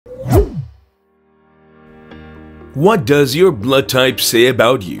What does your blood type say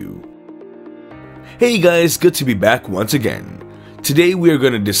about you? Hey guys, good to be back once again. Today we are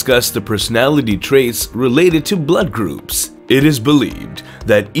going to discuss the personality traits related to blood groups. It is believed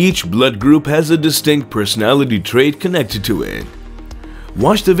that each blood group has a distinct personality trait connected to it.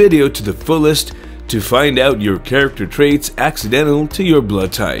 Watch the video to the fullest to find out your character traits accidental to your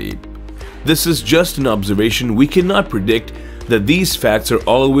blood type. This is just an observation. We cannot predict that these facts are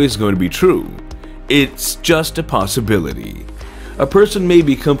always going to be true. It's just a possibility. A person may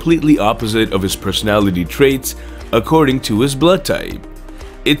be completely opposite of his personality traits according to his blood type.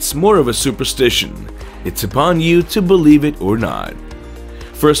 It's more of a superstition. It's upon you to believe it or not.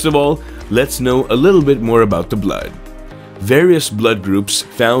 First of all, let's know a little bit more about the blood. Various blood groups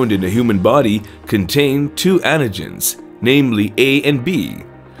found in a human body contain two antigens, namely A and B.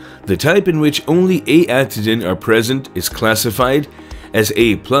 The type in which only A antigen are present is classified as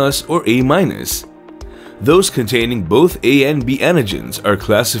A+ or A-. Those containing both A and B antigens are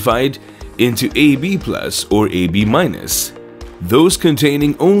classified into AB+ or AB-. Those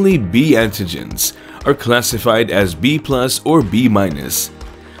containing only B antigens are classified as B+ or B-.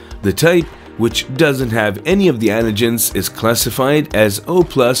 The type which doesn't have any of the antigens is classified as O+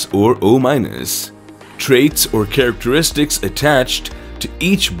 or O-. Traits or characteristics attached to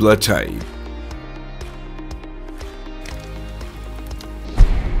each blood type.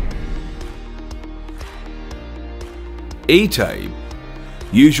 A-type.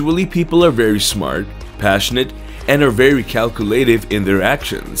 Usually people are very smart, passionate, and are very calculative in their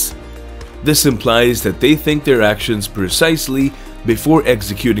actions. This implies that they think their actions precisely before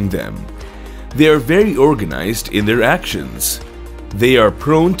executing them. They are very organized in their actions. They are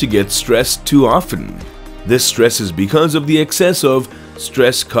prone to get stressed too often. This stress is because of the excess of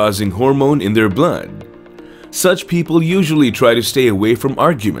stress-causing hormone in their blood. Such people usually try to stay away from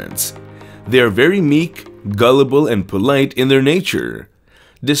arguments. They are very meek, gullible, and polite in their nature.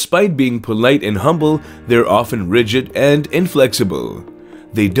 Despite being polite and humble, they're often rigid and inflexible.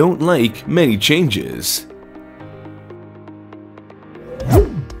 They don't like many changes.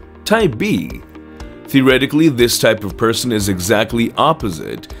 Type B. Theoretically, this type of person is exactly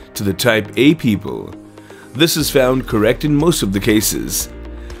opposite to the type A people. This is found correct in most of the cases.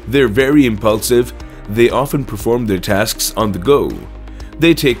 They're very impulsive. They often perform their tasks on the go.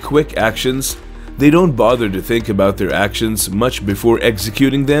 They take quick actions. They don't bother to think about their actions much before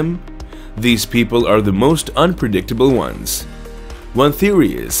executing them. These people are the most unpredictable ones. One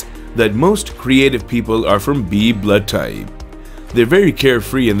theory is that most creative people are from B blood type. They're very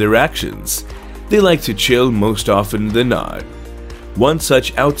carefree in their actions. They like to chill most often than not. One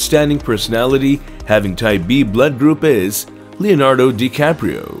such outstanding personality having type B blood group is Leonardo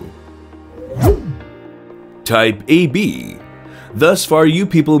DiCaprio. Type AB. Thus far, you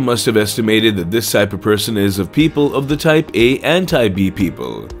people must have estimated that this type of person is of people of the type A and type B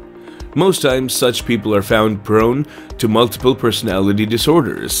people. Most times, such people are found prone to multiple personality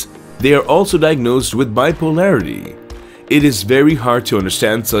disorders. They are also diagnosed with bipolarity. It is very hard to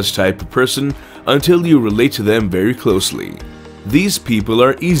understand such type of person until you relate to them very closely. These people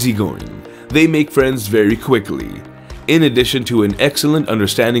are easygoing. They make friends very quickly. In addition to an excellent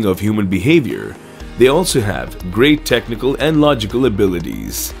understanding of human behavior, they also have great technical and logical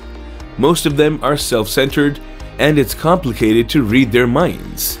abilities. Most of them are self-centered, and it's complicated to read their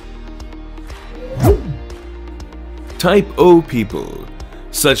minds. Type O people.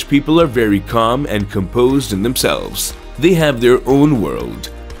 Such people are very calm and composed in themselves. They have their own world.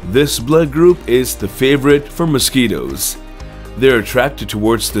 This blood group is the favorite for mosquitoes. They're attracted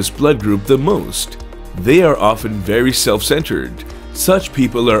towards this blood group the most. They are often very self-centered. Such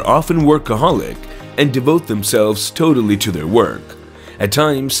people are often workaholic and devote themselves totally to their work. At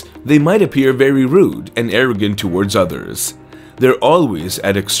times, they might appear very rude and arrogant towards others. They're always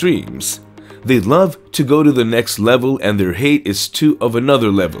at extremes. They love to go to the next level, and their hate is of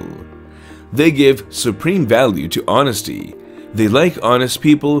another level. They give supreme value to honesty. They like honest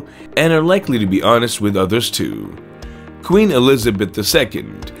people and are likely to be honest with others too. Queen Elizabeth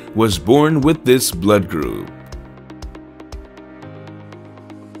II was born with this blood group.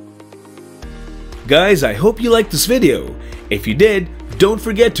 Guys, I hope you liked this video. If you did, don't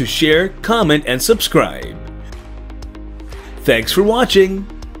forget to share, comment, and subscribe. Thanks for watching.